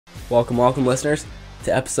Welcome, listeners,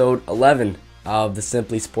 to episode 11 of the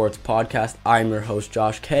Simply Sports Podcast. I'm your host,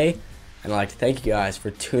 Josh K, and I'd like to thank you guys for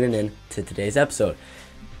tuning in to today's episode.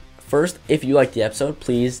 First, if you liked the episode,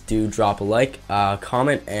 please do drop a like,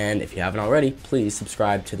 comment, and if you haven't already, please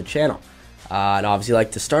subscribe to the channel. I'd obviously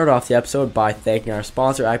like to start off the episode by thanking our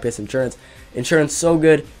sponsor, IPS Insurance. Insurance so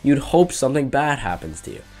good, you'd hope something bad happens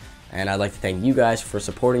to you. And I'd like to thank you guys for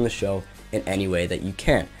supporting the show in any way that you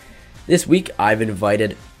can. This week, I've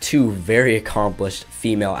invited two very accomplished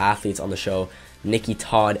female athletes on the show. Nikki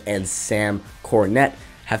Todd and Sam Cornett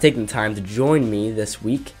have taken the time to join me this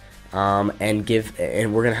week, and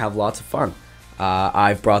we're gonna have lots of fun.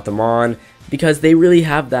 I've brought them on because they really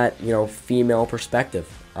have that female perspective.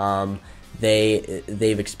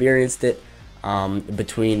 They've experienced it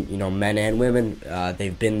between men and women.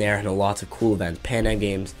 They've been there in lots of cool events, Pan Am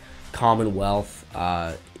Games, Commonwealth,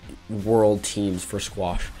 World teams for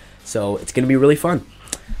squash. So it's going to be really fun.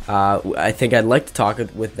 I think I'd like to talk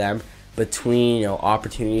with them between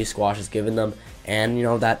opportunities squash has given them, and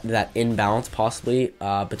that imbalance possibly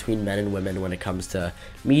between men and women when it comes to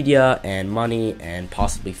media and money and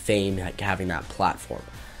possibly fame, having that platform.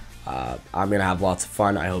 I'm going to have lots of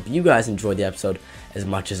fun. I hope you guys enjoyed the episode as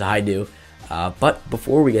much as I do. But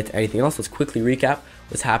before we get to anything else, let's quickly recap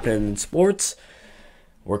what's happening in sports.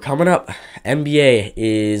 We're coming up. NBA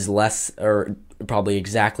is probably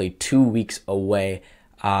exactly 2 weeks away.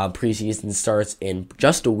 Preseason starts in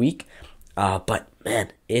just a week. But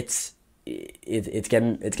man, it's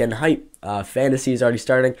getting hype. Fantasy is already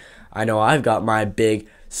starting. I know I've got my big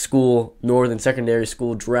Northern Secondary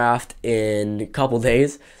School draft in a couple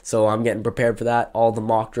days, so I'm getting prepared for that. All the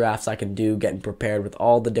mock drafts I can do, getting prepared with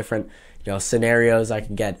all the different scenarios I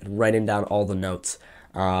can get, writing down all the notes.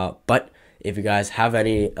 But if you guys have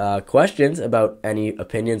any questions about any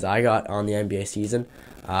opinions I got on the NBA season,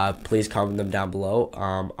 please comment them down below.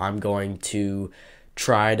 I'm going to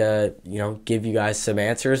try to give you guys some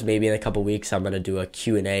answers. Maybe in a couple weeks I'm going to do a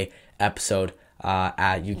Q&A episode.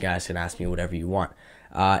 You guys can ask me whatever you want.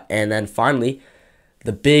 And then finally,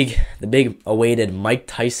 the big awaited Mike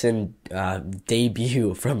Tyson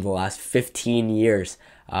debut from the last 15 years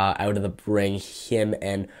out of the ring. Him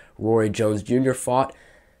and Roy Jones Jr. fought,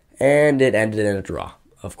 and it ended in a draw.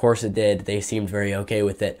 Of course it did. They seemed very okay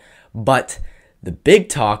with it. But the big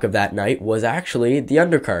talk of that night was actually the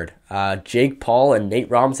undercard. Jake Paul and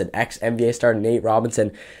Nate Robinson, ex-NBA star Nate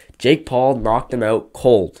Robinson. Jake Paul knocked him out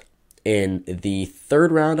cold in the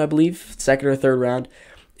third round, I believe, second or third round.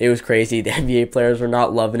 It was crazy. The NBA players were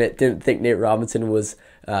not loving it. Didn't think Nate Robinson was,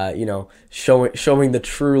 showing the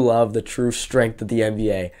true love, the true strength of the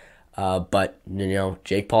NBA. But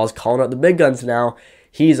Jake Paul's calling out the big guns now.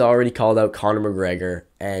 He's already called out Conor McGregor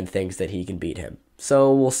and thinks that he can beat him.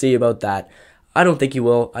 So we'll see about that. I don't think he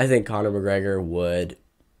will. I think Conor McGregor would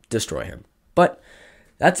destroy him. But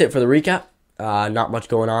that's it for the recap. Not much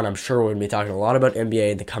going on. I'm sure we're going to be talking a lot about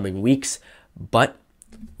NBA in the coming weeks. But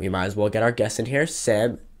we might as well get our guests in here,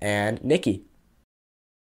 Sam and Nikki.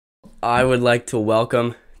 I would like to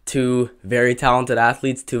welcome two very talented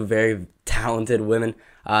athletes, two very talented women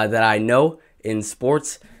that I know in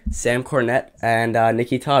sports, Sam Cornett and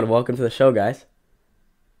Nikki Todd. Welcome to the show, guys.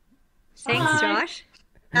 Thanks, Josh,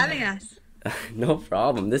 for having us. No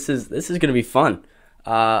problem. This is going to be fun.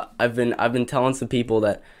 I've been telling some people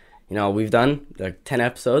that we've done like 10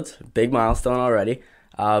 episodes, big milestone already.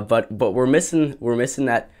 But we're missing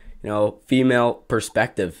that female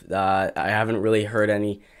perspective. I haven't really heard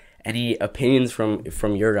any opinions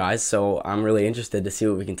from your guys, so I'm really interested to see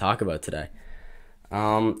what we can talk about today.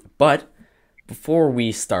 But before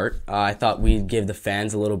we start, I thought we'd give the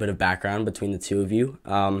fans a little bit of background between the two of you.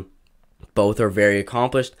 Both are very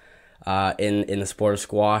accomplished in the sport of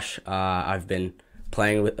squash. I've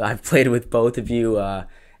played with both of you,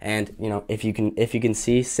 and if you can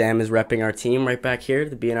see, Sam is repping our team right back here,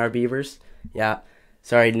 the BNR Beavers. Yeah,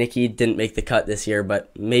 sorry, Nikki didn't make the cut this year,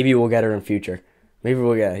 but maybe we'll get her in future. Maybe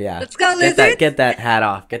we'll Let's go, Lizards! Get that hat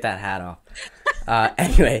off.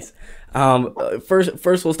 Anyways.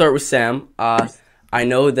 First we'll start with Sam. I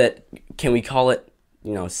know that, can we call it,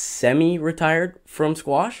 semi-retired from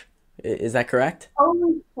squash? Is that correct? I'll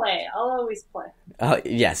always play.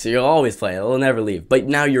 Yes, you'll always play. It'll never leave. But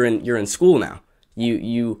now you're in school now.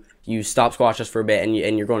 You stopped squash just for a bit, and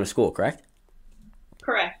you're going to school, correct?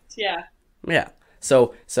 Correct. Yeah. Yeah.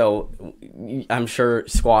 So I'm sure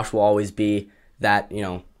squash will always be that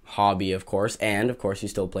hobby, of course, and of course you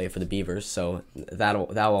still play for the Beavers, so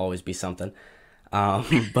that'll always be something.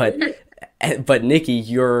 But Nikki,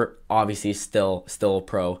 you're obviously still a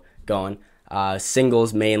pro going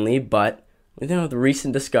singles mainly, but the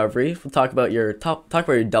recent discovery. We'll talk about your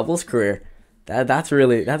doubles career. That's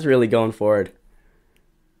really going forward.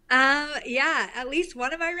 Yeah, at least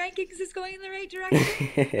one of my rankings is going in the right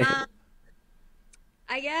direction.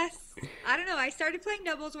 I guess, I don't know. I started playing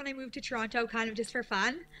doubles when I moved to Toronto, kind of just for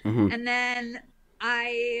fun. Hmm. And then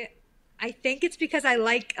I I think it's because I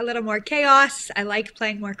like a little more chaos. I like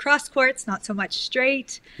playing more cross courts, not so much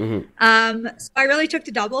straight. Hmm. So I really took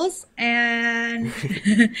to doubles, and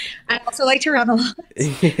I also like to run a lot.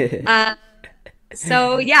 Uh,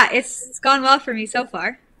 so yeah, it's gone well for me so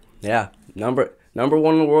far. Yeah, number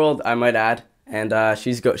one in the world, I might add, and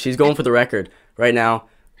she's going for the record right now.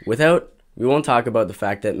 Without We won't talk about the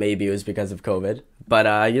fact that maybe it was because of COVID, but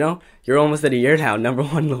you're almost at a year now, number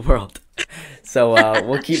one in the world. So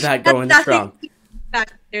we'll keep that That's going nothing. strong.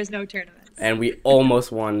 There's no tournaments. And we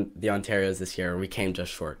almost won the Ontario's this year. We came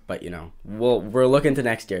just short, but we're looking to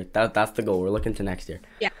next year. That's the goal. We're looking to next year.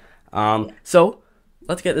 Yeah. So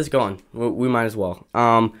let's get this going. We might as well.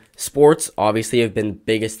 Sports obviously have been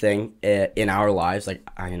biggest thing in our lives. Like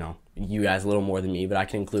you guys a little more than me, but I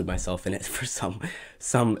can include myself in it for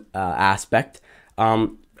some aspect.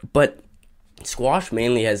 But squash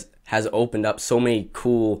mainly has opened up so many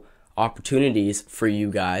cool opportunities for you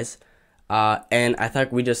guys. And I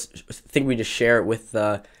thought we just share it with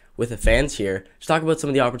the fans here. Just talk about some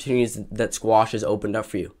of the opportunities that squash has opened up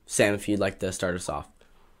for you. Sam, if you'd like to start us off.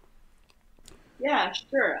 Yeah,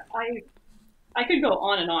 sure. I could go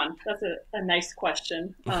on and on. That's a nice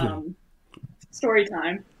question. Story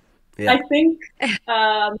time. Yeah. I think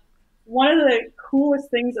one of the coolest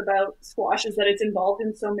things about squash is that it's involved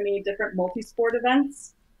in so many different multi-sport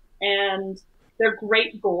events, and they're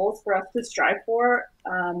great goals for us to strive for,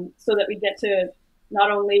 so that we get to not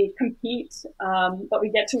only compete, but we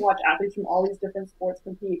get to watch athletes from all these different sports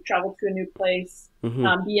compete, travel to a new place,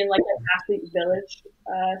 Mm-hmm. be in like an athlete village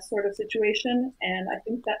sort of situation. And I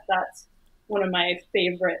think that that's one of my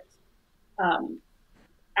favorite um,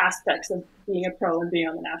 aspects of being a pro and being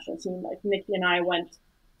on the national team. Like Nikki and I went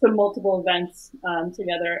to multiple events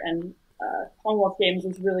together, and Commonwealth Games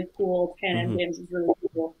was really cool. Pan Am Mm-hmm. Games was really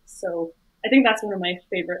cool. So I think that's one of my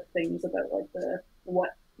favorite things about like what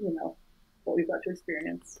we've got to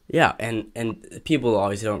experience. Yeah, and people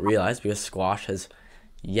obviously don't realize because squash has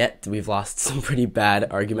we've lost some pretty bad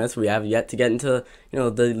arguments. We have yet to get into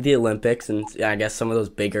the Olympics and I guess some of those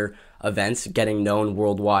bigger events getting known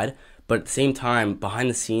worldwide. But at the same time, behind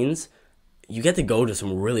the scenes, you get to go to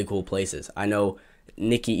some really cool places. I know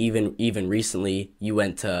Nikki, even recently, you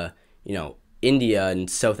went to India and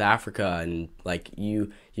South Africa, and like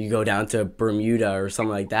you go down to Bermuda or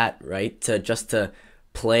something like that, right? To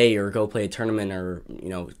play or go play a tournament or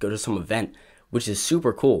go to some event, which is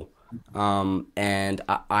super cool. And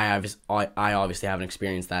I obviously haven't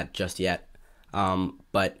experienced that just yet.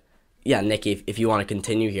 But yeah, Nikki, if you want to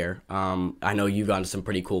continue here, I know you've gone to some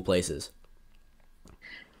pretty cool places.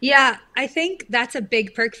 Yeah, I think that's a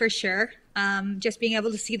big perk for sure. Just being able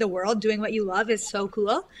to see the world doing what you love is so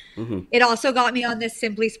cool. Hmm. It also got me on this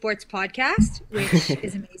Simply Sports podcast, which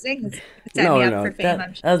is amazing. It's set No, me no, up no. for fame,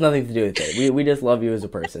 I'm That has nothing to do with it. We just love you as a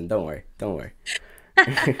person. Don't worry. Don't worry.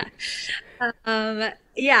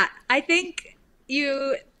 Yeah, I think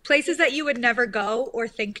you places that you would never go or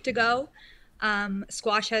think to go,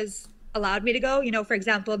 squash has allowed me to go. For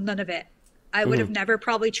example, none of it. I would have Hmm. never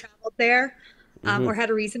probably traveled there, or Hmm. had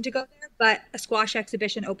a reason to go there, but a squash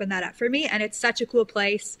exhibition opened that up for me, and it's such a cool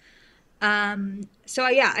place. So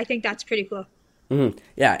yeah, I think that's pretty cool. Hmm.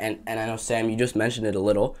 Yeah, and I know Sam, you just mentioned it a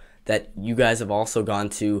little that you guys have also gone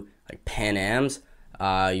to like Pan Am's.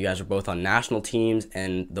 You guys are both on national teams,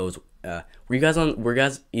 and those. Were you guys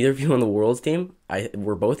either of you on the world's team?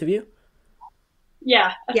 Were both of you?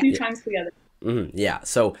 Yeah, a Yeah. few Yeah. times together. Yeah.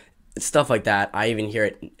 So stuff like that. I even hear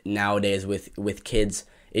it nowadays with kids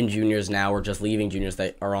in juniors now or just leaving juniors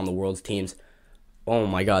that are on the world's teams. Oh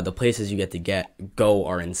my God, the places you get to go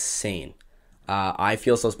are insane. I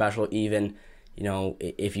feel so special even,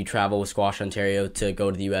 if you travel with Squash Ontario to go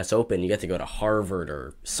to the U.S. Open, you get to go to Harvard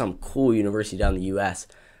or some cool university down in the U.S.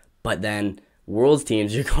 But then world's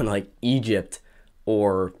teams, you're going to like Egypt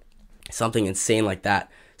or something insane like that.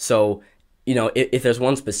 So, if there's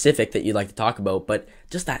one specific that you'd like to talk about, but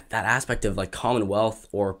just that aspect of like Commonwealth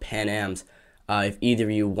or Pan Am's, if either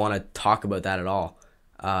of you want to talk about that at all,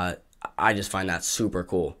 uh, I just find that super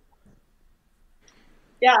cool.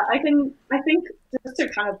 Yeah, I think just to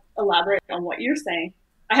kind of elaborate on what you're saying,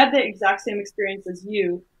 I had the exact same experience as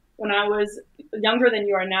you when I was younger than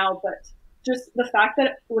you are now, but just the fact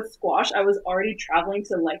that with squash, I was already traveling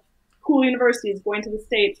to like cool universities, going to the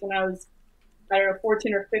States when I was, I don't know,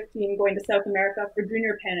 14 or 15, going to South America for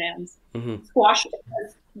junior Pan Ams. Hmm. Squash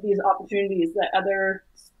has these opportunities that other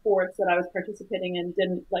sports that I was participating in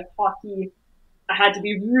didn't, like hockey. I had to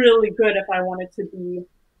be really good if I wanted to be,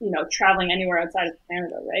 traveling anywhere outside of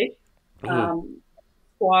Canada, right? Mm-hmm.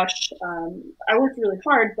 Squash, I worked really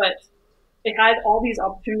hard, but it had all these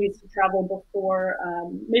opportunities to travel before,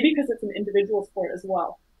 maybe because it's an individual sport as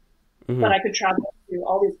well. But Mm-hmm. I could travel to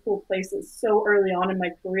all these cool places so early on in my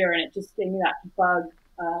career, and it just gave me that bug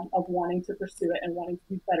of wanting to pursue it and wanting to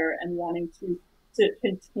be better and wanting to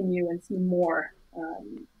continue and see more.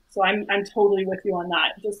 So I'm totally with you on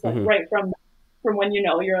that. Just like Mm-hmm. right from when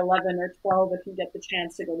you're 11 or 12, if you get the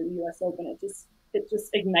chance to go to the U.S. Open, it just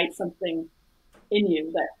ignites something in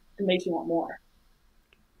you that makes you want more.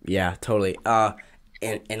 Yeah, totally.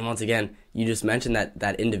 And once again, you just mentioned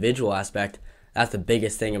that individual aspect. That's the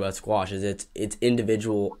biggest thing about squash is it's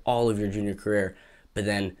individual all of your junior career, but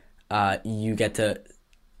then you get to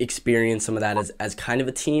experience some of that as kind of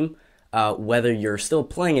a team, whether you're still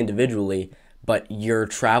playing individually, but you're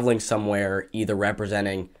traveling somewhere either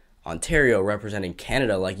representing Ontario, representing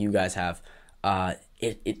Canada, like you guys have.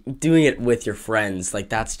 Doing it with your friends, like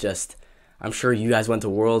that's just. I'm sure you guys went to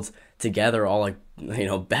Worlds together, all like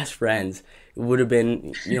best friends. It would have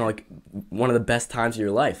been like one of the best times of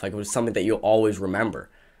your life. Like it was something that you'll always remember,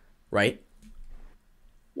 right?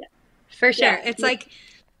 Yeah, For sure. yeah, It's like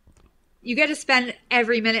you get to spend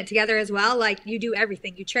every minute together as well. Like you do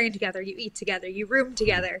everything. You train together, you eat together, you room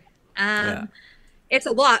together. Yeah, It's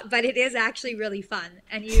a lot, but it is actually really fun.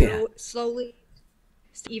 And yeah. you slowly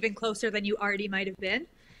even closer than you already might have been.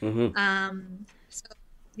 Mhm. So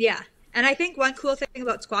yeah. And I think one cool thing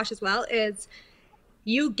about squash as well is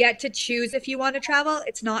you get to choose if you want to travel.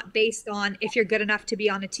 It's not based on if you're good enough to be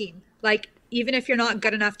on a team. Like, even if you're not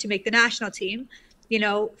good enough to make the national team,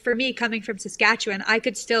 for me coming from Saskatchewan, I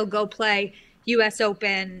could still go play US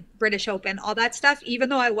Open, British Open, all that stuff. Even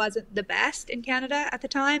though I wasn't the best in Canada at the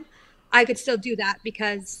time, I could still do that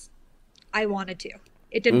because I wanted to.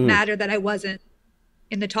 It didn't Mhm. matter that I wasn't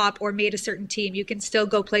in the top or made a certain team. You can still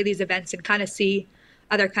go play these events and kind of see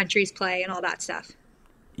other countries play and all that stuff.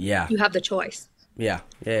 Yeah. You have the choice. Yeah.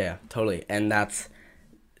 Yeah. Yeah. Totally. And that's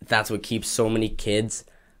what keeps so many kids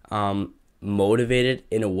motivated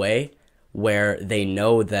in a way where they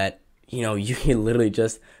know that you can literally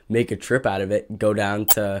just make a trip out of it, go down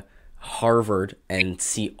to Harvard and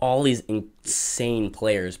see all these insane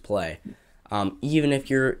players play. Even if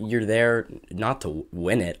you're there not to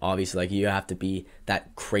win it, obviously, like you have to be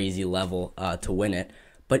that crazy level to win it.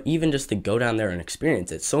 But even just to go down there and experience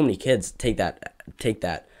it, so many kids take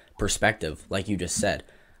that perspective, like you just said.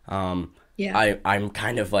 Um, Yeah. I'm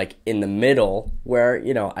kind of like in the middle where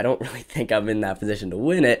I don't really think I'm in that position to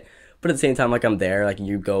win it, but at the same time, like I'm there, like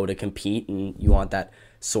you go to compete and you want that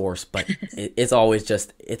source, but it's always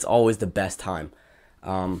the best time.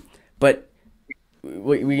 But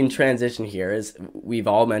we can transition here is we've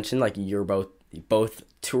all mentioned like you're both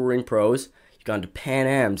touring pros. You've gone to Pan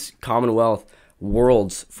Am's, Commonwealth,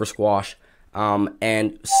 Worlds for squash,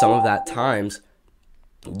 and some of that times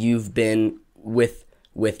you've been with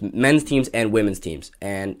men's teams and women's teams,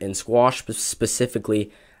 and in squash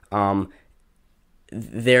specifically,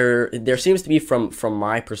 there seems to be from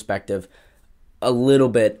my perspective a little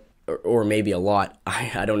bit or maybe a lot,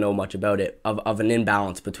 I don't know much about it, of an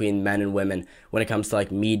imbalance between men and women when it comes to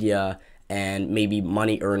like media and maybe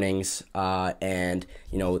money earnings and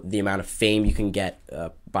the amount of fame you can get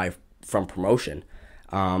from promotion.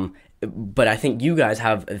 But I think you guys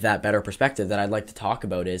have that better perspective that I'd like to talk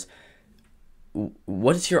about is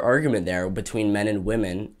what is your argument there between men and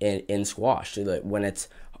women in squash?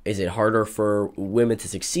 Is it harder for women to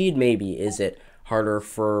succeed? Maybe is it harder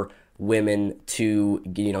for women to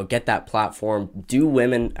get that platform? Do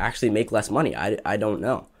women actually make less money? I don't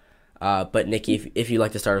know. But Nikki, if you'd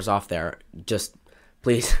like to start us off there, just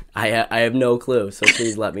please. I have no clue, so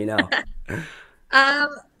please let me know.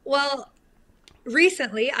 Well,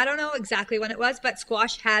 recently, I don't know exactly when it was, but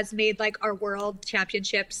squash has made like our world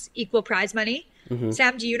championships equal prize money. Hmm.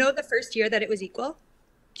 Sam, do you know the first year that it was equal?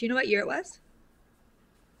 Do you know what year it was?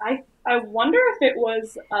 I wonder if it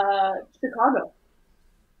was Chicago.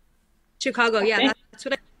 Chicago, I yeah, think. that's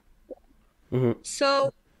what I. Hmm.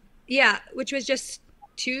 So, yeah, which was just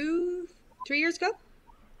 3 years ago,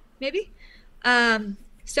 maybe.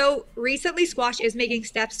 So recently, squash is making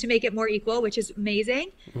steps to make it more equal, which is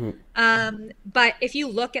amazing. Hmm. But if you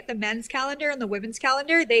look at the men's calendar and the women's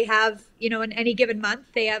calendar, they have, in any given month,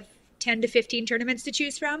 they have 10 to 15 tournaments to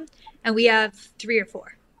choose from, and we have 3 or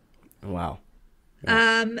 4. Wow.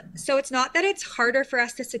 Yeah. So it's not that it's harder for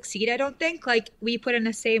us to succeed, I don't think. Like we put in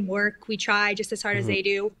the same work, we try just as hard as Hmm. they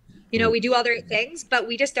do. Hmm. We do all the right things, but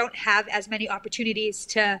we just don't have as many opportunities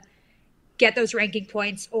to get those ranking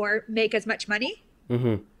points or make as much money.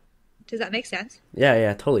 Hmm. Does that make sense? Yeah,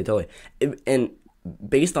 yeah, totally, totally. And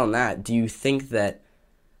based on that, do you think that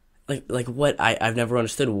like what I've never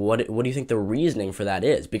understood what do you think the reasoning for that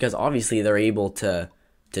is? Because obviously they're able to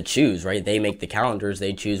choose, right? They make the calendars,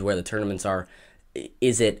 they choose where the tournaments are.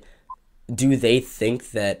 Is it do they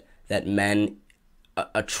think that men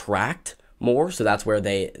attract more, so that's where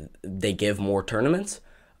they give more tournaments,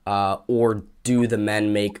 or do the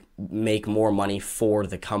men make more money for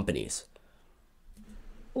the companies?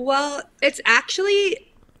 Well, it's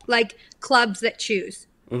actually like clubs that choose.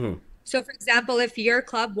 Mm-hmm. So, for example, if your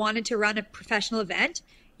club wanted to run a professional event,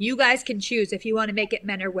 you guys can choose if you want to make it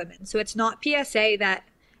men or women. So it's not PSA that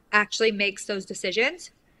actually makes those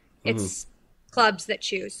decisions. Mm-hmm. It's clubs that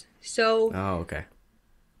choose. So, Oh, okay.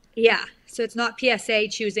 yeah. So it's not PSA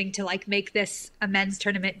choosing to like make this a men's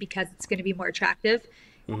tournament because it's going to be more attractive.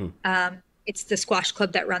 Mm-hmm. It's the squash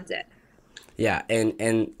club that runs it. Yeah,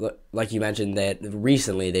 and like you mentioned that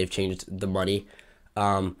recently they've changed the money.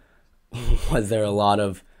 Um, was there a lot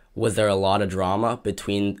of drama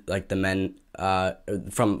between like the men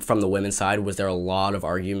from the women's side? Was there a lot of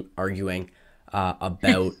arguing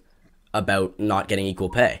about not getting equal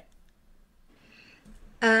pay?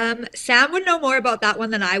 Sam would know more about that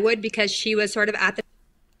one than I would because she was sort of at the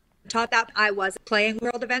top that I was playing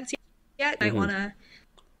world events yet. I Mm-hmm. want to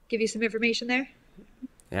give you some information there.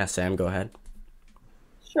 Yeah, Sam, go ahead.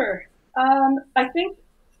 Sure. I think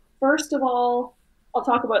first of all, I'll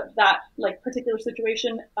talk about that like particular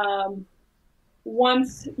situation.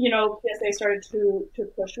 Once PSA started to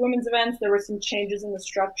push women's events, there were some changes in the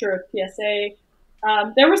structure of PSA.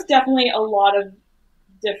 There was definitely a lot of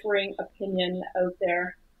differing opinion out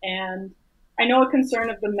there, and I know a concern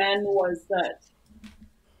of the men was that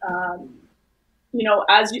um,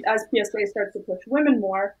 as PSA starts to push women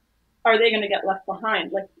more, are they going to get left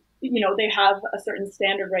behind? Like, they have a certain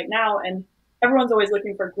standard right now, and everyone's always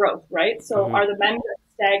looking for growth, right? So Mm-hmm. are the men going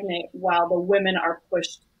to stagnate while the women are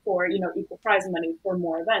pushed for, equal prize money for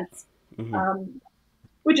more events? Mm-hmm. Um,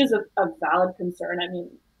 which is a valid concern. I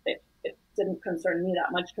mean, it didn't concern me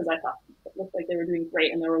that much because I thought it looked like they were doing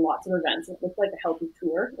great and there were lots of events. It looked like a healthy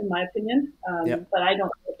tour, in my opinion. Yep. But I don't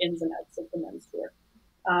know the ins and outs of the men's tour.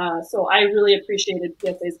 So I really appreciated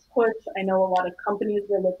PSA's push. I know a lot of companies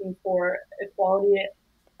were looking for equality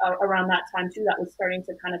around that time too. That was starting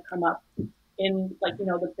to kind of come up in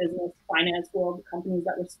the business finance world, the companies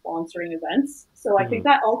that were sponsoring events. So I Mm-hmm. think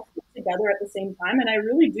that all came together at the same time, and I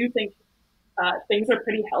really do think things are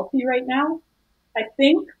pretty healthy right now. I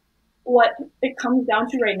think what it comes down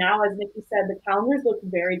to right now, as Nikki said, the calendars look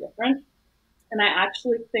very different, and I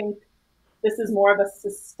actually think this is more of a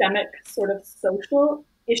systemic sort of social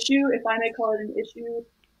issue, if I may call it an issue,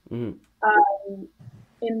 Mm-hmm. um,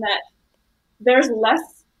 in that there's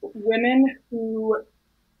less women who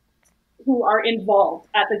are involved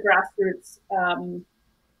at the grassroots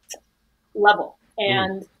level. Mm-hmm.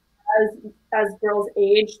 And as girls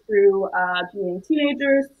age through being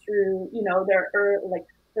teenagers, through their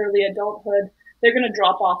early adulthood, they're going to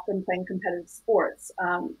drop off from playing competitive sports.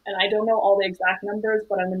 And I don't know all the exact numbers,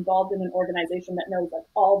 but I'm involved in an organization that knows like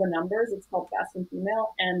all the numbers. It's called Fast and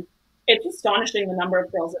Female, and it's astonishing the number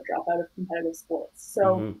of girls that drop out of competitive sports. So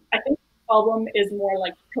Mm-hmm. I think the problem is more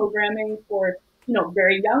like programming for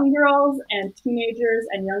very young girls and teenagers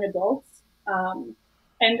and young adults.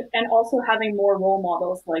 And also having more role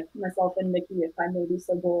models like myself and Nikki, if I may be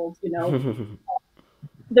so bold,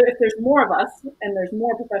 if there's more of us and there's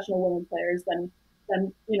more professional women players, then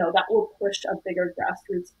that will push a bigger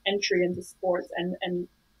grassroots entry into sports and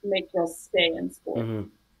make girls stay in sport, Mm-hmm.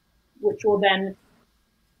 which will then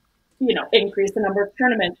increase the number of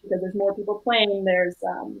tournaments because there's more people playing. There's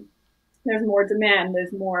more demand.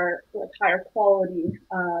 There's more like higher quality.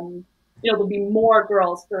 There'll be more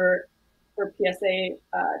girls for PSA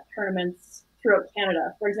tournaments throughout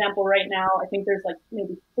Canada. For example, right now I think there's like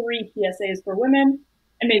maybe 3 PSAs for women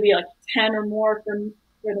and maybe like 10 or more for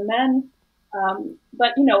the men.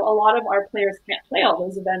 But a lot of our players can't play all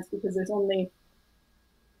those events because there's only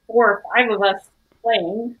 4 or 5 of us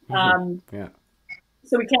playing. Mm-hmm. Yeah.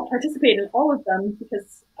 So we can't participate in all of them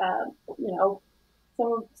because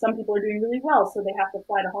some people are doing really well, so they have to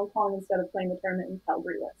fly to Hong Kong instead of playing the tournament in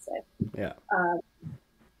Calgary, let's say. Yeah.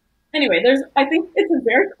 Anyway, I think it's a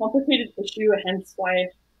very complicated issue, hence why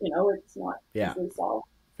it's not Yeah. easily solved.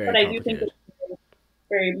 Very But I do think complicated. it's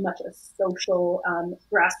very much a social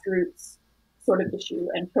grassroots sort of issue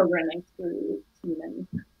and programming through team and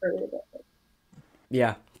early adulthood.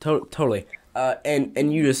 Yeah, totally.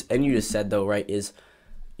 And you just said though, right, is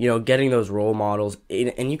getting those role models,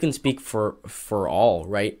 and you can speak for all,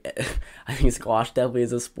 right? I think squash definitely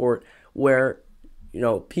is a sport where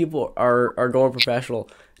people are going professional,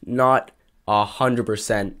 not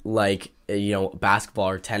 100% like basketball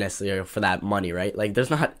or tennis, for that money, right? Like there's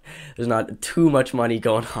not too much money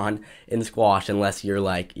going on in squash unless you're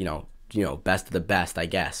like best of the best, I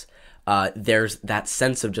guess. There's that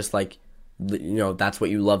sense of just like that's what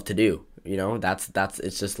you love to do. That's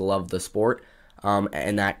it's just love the sport,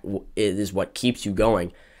 and that is what keeps you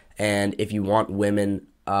going. And if you want women,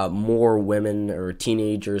 more women or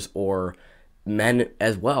teenagers or men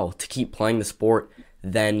as well to keep playing the sport,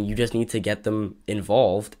 then you just need to get them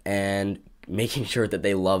involved and making sure that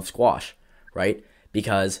they love squash, right?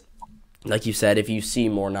 Because, like you said, if you see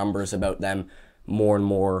more numbers about them, more and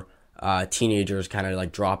more teenagers kind of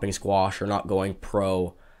like dropping squash or not going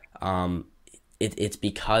pro, it's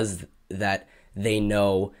because that they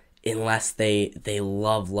know unless they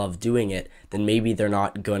love doing it, then maybe they're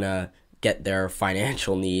not gonna get their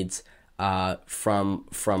financial needs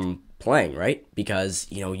from playing, right? Because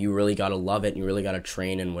you really gotta love it and you really gotta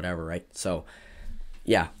train and whatever, right? So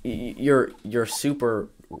yeah, you're super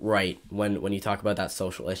right when you talk about that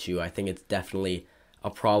social issue. I think it's definitely a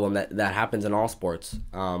problem that happens in all sports,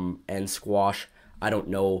 and squash I don't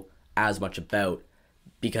know as much about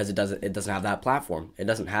because it doesn't have that platform. It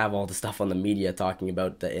doesn't have all the stuff on the media talking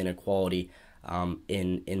about the inequality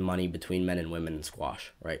in money between men and women in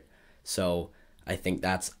squash, right? So I think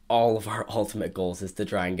that's all of our ultimate goals, is to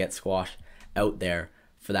try and get squash out there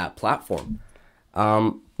for that platform.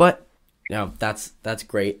 But that's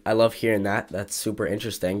great. I love hearing that. That's super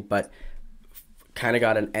interesting. But kind of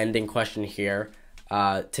got an ending question here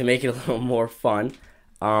to make it a little more fun.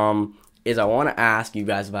 Is I want to ask, you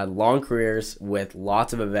guys have had long careers with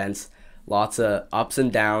lots of events, lots of ups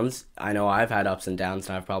and downs. I know I've had ups and downs,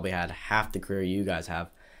 and I've probably had half the career you guys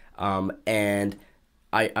have. And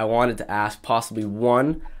I wanted to ask possibly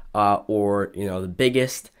one or the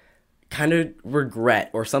biggest kind of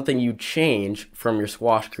regret or something you change from your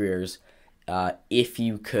squash careers, if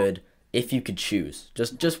you could choose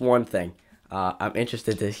just one thing. I'm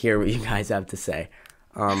interested to hear what you guys have to say.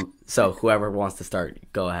 So whoever wants to start,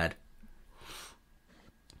 go ahead.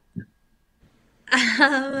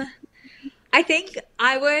 I think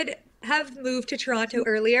I would have moved to Toronto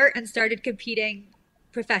earlier and started competing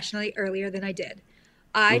professionally earlier than I did.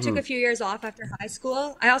 I took a few years off after high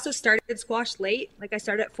school. I also started squash late, like I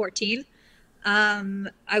started at 14.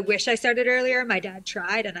 I wish I started earlier. My dad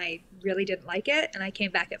tried and I really didn't like it, and I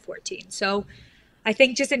came back at 14. So I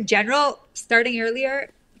think just in general, starting earlier,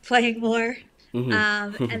 playing more,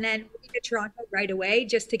 and then moving to Toronto right away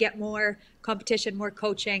just to get more competition, more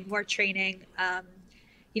coaching, more training.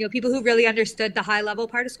 People who really understood the high level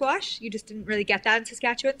part of squash. You just didn't really get that in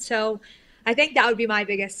Saskatchewan. So I think that would be my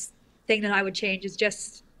biggest thing that I would change, is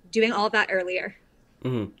just doing all that earlier.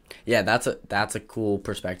 Yeah, that's a cool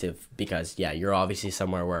perspective, because you're obviously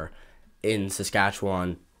somewhere where in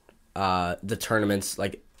Saskatchewan, the tournaments,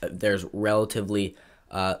 like there's relatively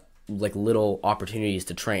like little opportunities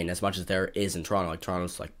to train as much as there is in Toronto. Like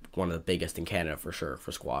Toronto's like one of the biggest in Canada for sure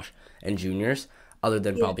for squash and juniors, other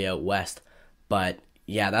than probably out west. But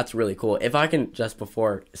yeah, that's really cool. If I can, just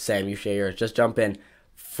before Sam, you share yours, just jump in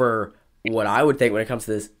for what I would think when it comes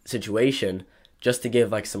to this situation, just to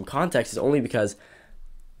give like some context, is only because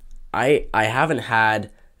I haven't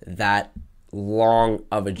had that long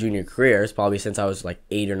of a junior career. It's probably since I was like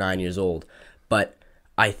 8 or 9 years old. But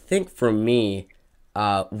I think for me,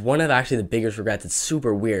 one of actually the biggest regrets, it's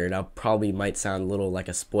super weird, I probably might sound a little like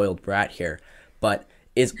a spoiled brat here, but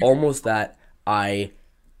it's almost that I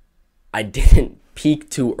didn't peak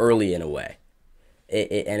too early in a way.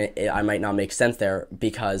 I might not make sense there,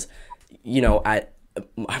 because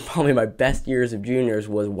probably my best years of juniors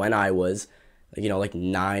was when I was like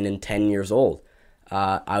 9 and 10 years old.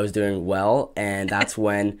 I was doing well, and that's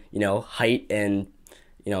when height and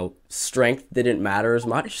strength didn't matter as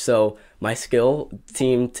much, so my skill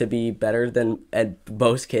seemed to be better than at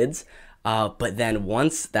most kids. But then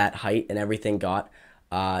once that height and everything got,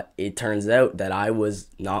 it turns out that I was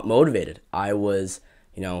not motivated. I was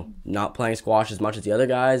not playing squash as much as the other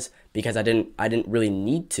guys because I didn't really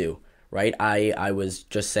need to, right? I was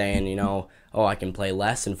just saying, I can play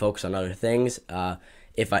less and focus on other things,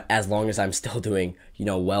 as long as I'm still doing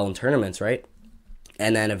well in tournaments, right?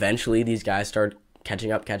 And then eventually these guys start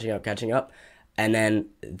catching up, and then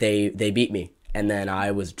they beat me, and then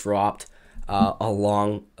I was dropped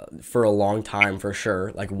for a long time, for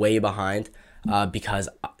sure, like way behind, because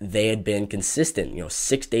they had been consistent,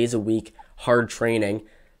 6 days a week, hard training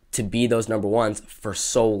to be those number ones for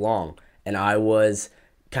so long, and I was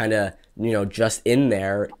kind of just in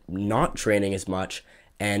there, not training as much,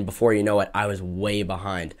 and before you know it, I was way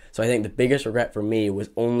behind. So I think the biggest regret for me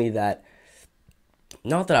was only that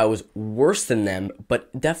not that I was worse than them,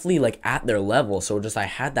 but definitely like at their level. So just I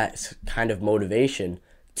had that kind of motivation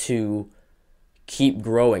to keep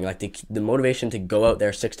growing, like the motivation to go out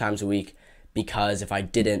there 6 times a week, because if I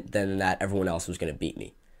didn't, then that everyone else was going to beat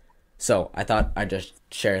me. So I thought I'd just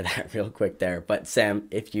share that real quick there. But Sam,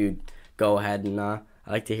 if you go ahead and I'd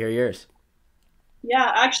like to hear yours.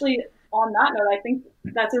 Yeah, actually, on that note, I think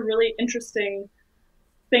that's a really interesting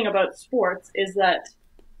thing about sports is that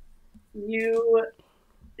you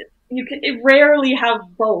can rarely have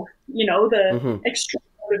both, you know, the extreme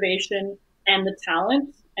motivation and the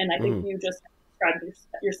talent. And I think you just described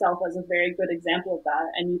yourself as a very good example of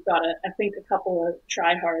that. And you've got, I think, a couple of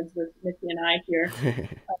tryhards with Nikki and I here.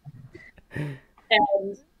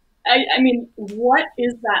 And I mean, what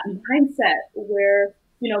is that mindset where,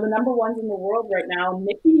 you know, the number ones in the world right now,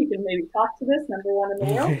 Nikki, you can maybe talk to this, number one in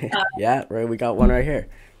the world. Yeah, right. We got one right here.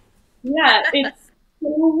 Yeah, it's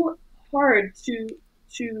so hard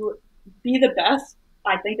to be the best.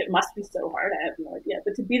 I think it must be so hard. I have no idea,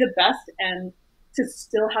 but to be the best and to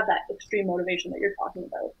still have that extreme motivation that you're talking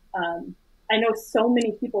about. I know so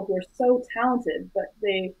many people who are so talented, but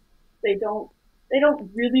they don't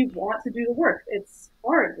really want to do the work. It's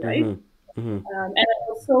hard, right? And I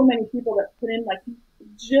know so many people that put in like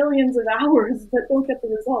jillions of hours that don't get the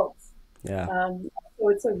results. Yeah. So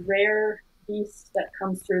it's a rare beast that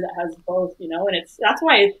comes through that has both, you know, and that's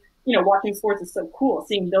why, you know, watching sports is so cool,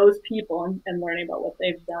 seeing those people and learning about what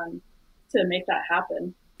they've done to make that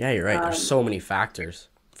happen. Yeah, you're right. There's so many factors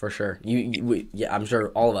for sure. Yeah, I'm sure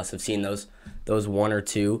all of us have seen those one or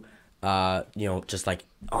two, you know, just like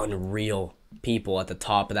unreal people at the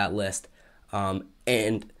top of that list.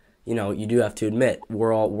 And you know, you do have to admit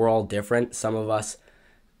we're all different. Some of us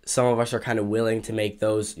are kind of willing to make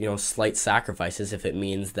those, you know, slight sacrifices if it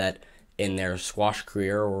means that in their squash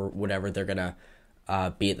career or whatever they're gonna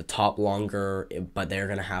be at the top longer, but they're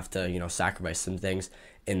gonna have to, you know, sacrifice some things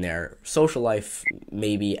in their social life,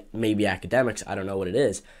 maybe academics. I don't know what it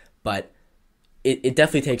is, but it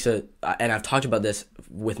definitely takes and I've talked about this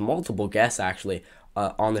with multiple guests actually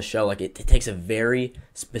on the show. Like it takes a very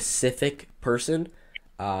specific person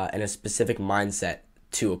and a specific mindset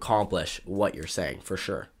to accomplish what you're saying, for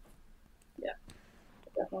sure. Yeah,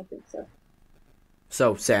 I definitely think so.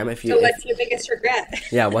 So Sam, what's your biggest regret?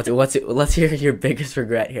 Yeah, let's hear your biggest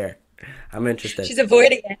regret here. I'm interested. She's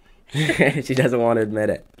avoiding it. She doesn't want to admit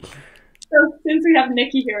it. So since we have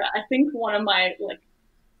Nikki here, I think one of my, like,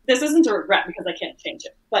 this isn't a regret because I can't change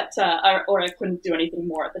it, but or I couldn't do anything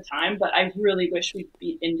more at the time, but I really wish we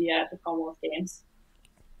beat India at the Commonwealth Games.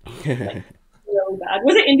 Like, really bad.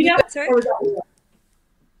 Was it India? Sorry? Or was that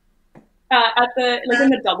at the, like, in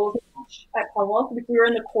the doubles match at Commonwealth? We were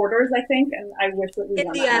in the quarters, I think, and I wish that we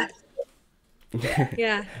won that match.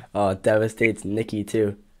 Yeah. Oh, it devastates Nikki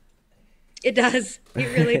too. It does.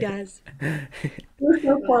 It really does. We're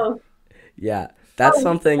so close. Yeah, that's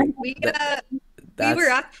something. We were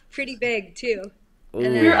up pretty big too.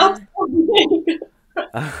 And we were up so big.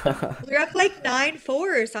 We were up like 9-4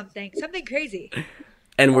 or something crazy.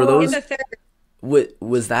 And were those? In the third.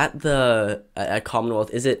 Was that the at Commonwealth?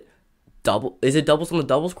 Is it doubles on the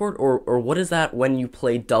doubles court, or what is that when you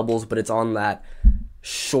play doubles but it's on that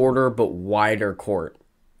shorter but wider court?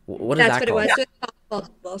 What is that called? That's what it was. Softball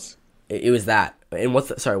doubles. It was that. And what's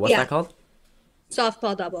that called?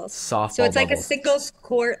 Softball doubles. So it's doubles. like a singles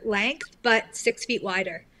court length, but 6 feet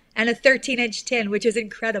wider, and a 13-inch tin, which is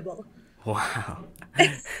incredible. Wow.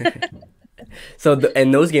 So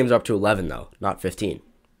and those games are up to 11 though, not 15.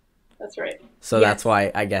 That's right. So that's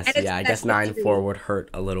why I guess 9-4 would hurt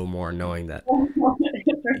a little more, knowing that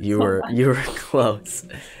you were close.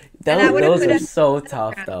 Those are so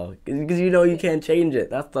tough though, because you know you can't change it.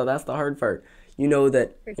 That's the hard part. You know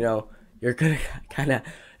that, you know, you're gonna kind of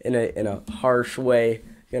in a harsh way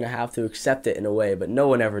gonna have to accept it in a way, but no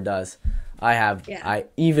one ever does. I have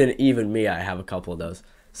even me, I have a couple of those.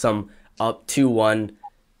 Some up 2-1,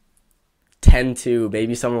 10-2.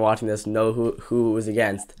 Maybe someone watching this know who it was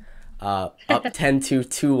against. Up 10-2,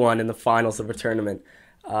 2-1 in the finals of a tournament,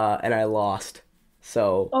 and I lost.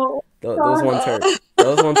 So those ones hurt.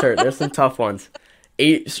 Those ones hurt. There's some tough ones.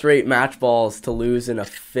 8 straight match balls to lose in a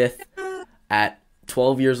fifth at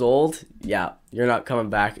 12 years old. Yeah, you're not coming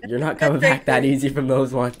back. You're not coming back that easy from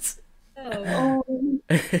those ones. Oh.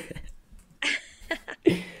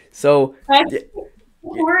 So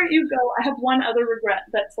before you go, I have one other regret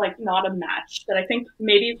that's like not a match that I think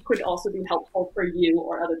maybe could also be helpful for you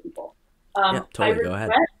or other people. Yeah, totally. Go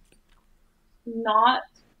ahead. Not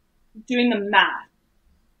doing the math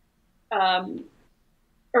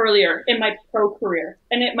earlier in my pro career,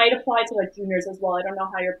 and it might apply to like juniors as well. I don't know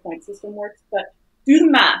how your point system works, but do the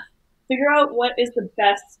math. figure out what is the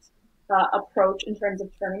best approach in terms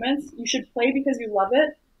of tournaments. You should play because you love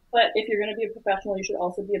it, but if you're going to be a professional, you should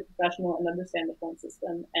also be a professional and understand the point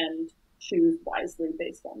system and choose wisely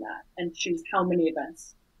based on that, and choose how many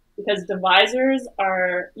events. Because divisors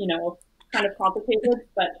are, kind of complicated,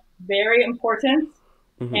 but very important.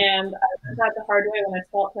 Mm-hmm. And I learned that the hard way when I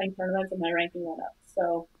stopped playing tournaments and my ranking went up.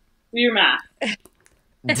 So do your math.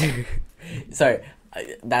 Sorry,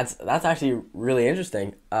 that's actually really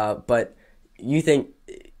interesting. But you think,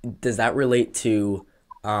 does that relate to,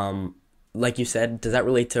 like you said, does that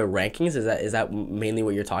relate to rankings? Is that mainly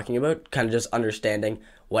what you're talking about? Kind of just understanding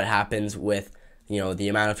what happens with, the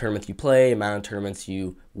amount of tournaments you play, amount of tournaments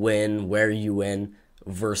you win, where you win,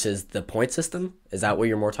 versus the point system? Is that what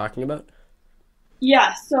you're more talking about?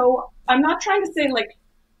 Yeah, so I'm not trying to say,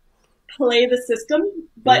 play the system,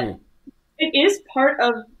 but it is part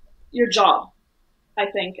of your job, I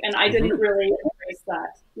think, and I didn't really embrace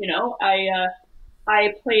that.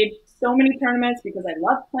 I played so many tournaments because I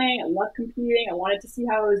love playing, I love competing, I wanted to see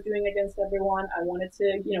how I was doing against everyone, I wanted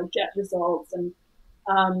to, get results, and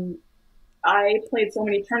I played so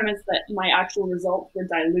many tournaments that my actual results were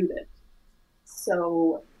diluted.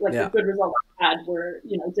 So, the good results I had were,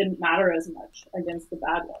 didn't matter as much against the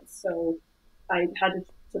bad ones. So I had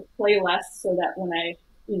to play less so that when I,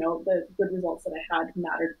 the good results that I had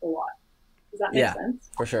mattered a lot. Does that make sense?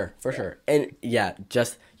 For sure. And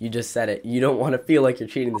you just said it. You don't want to feel like you're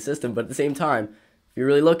cheating the system, but at the same time, if you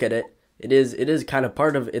really look at it, it is kind of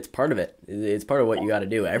part of it. It's part of what you got to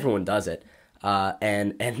do. Everyone does it.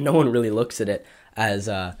 And no one really looks at it as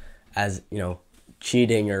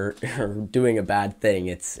cheating or doing a bad thing.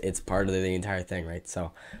 It's part of the entire thing, right?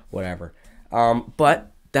 So whatever.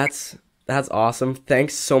 But that's awesome.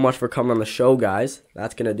 Thanks so much for coming on the show, guys.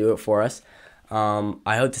 That's gonna do it for us.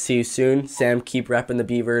 I hope to see you soon. Sam, keep repping the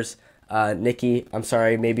Beavers. Nikki, I'm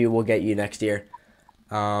sorry, maybe we'll get you next year.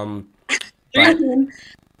 But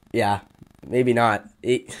yeah, maybe not.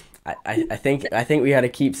 I think we had to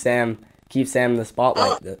keep Sam in the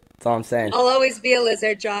spotlight. That's all I'm saying. I'll always be a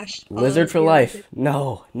lizard, Josh. Lizard for life.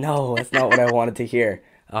 No, that's not what I wanted to hear.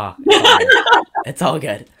 It's all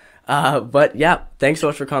good. But yeah, thanks so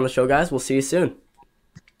much for coming on the show, guys. We'll see you soon.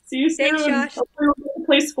 See you soon. Thanks, Josh. Hopefully we'll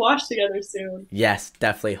play squash together soon. Yes,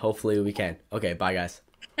 definitely. Hopefully we can. Okay, bye, guys.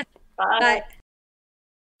 Bye.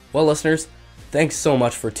 Well, listeners, thanks so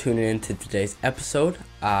much for tuning in to today's episode.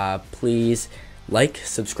 Please like,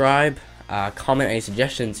 subscribe, comment any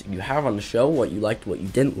suggestions you have on the show, what you liked, what you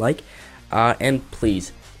didn't like, and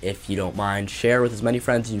please, if you don't mind, share with as many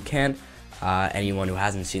friends as you can. Anyone who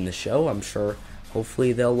hasn't seen the show, I'm sure,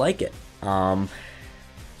 hopefully they'll like it.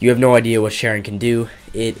 You have no idea what sharing can do.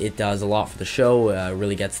 It does a lot for the show,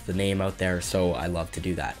 really gets the name out there, so I love to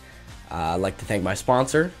do that. I'd like to thank my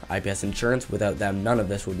sponsor, IPS Insurance. Without them, none of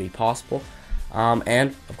this would be possible.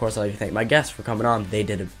 And, of course, I'd like to thank my guests for coming on.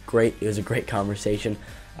 It was a great conversation.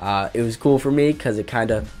 It was cool for me because it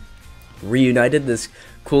kind of reunited this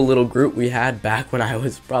cool little group we had back when I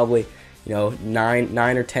was probably,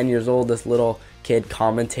 9 or 10 years old. This little kid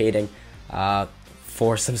commentating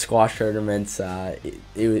for some squash tournaments.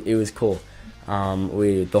 It was cool.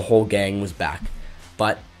 The whole gang was back.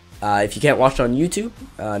 But if you can't watch it on YouTube,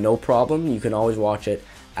 no problem. You can always watch it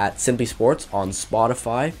at Simply Sports on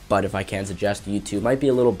Spotify. But if I can suggest, YouTube might be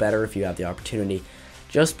a little better if you have the opportunity.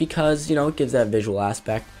 Just because, it gives that visual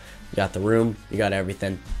aspect. You got the room, you got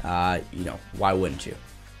everything. Why wouldn't you?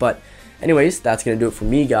 But anyways, that's going to do it for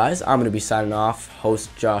me, guys. I'm going to be signing off. Host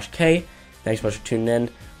Josh K. Thanks so much for tuning in.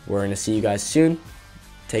 We're going to see you guys soon.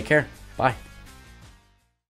 Take care. Bye.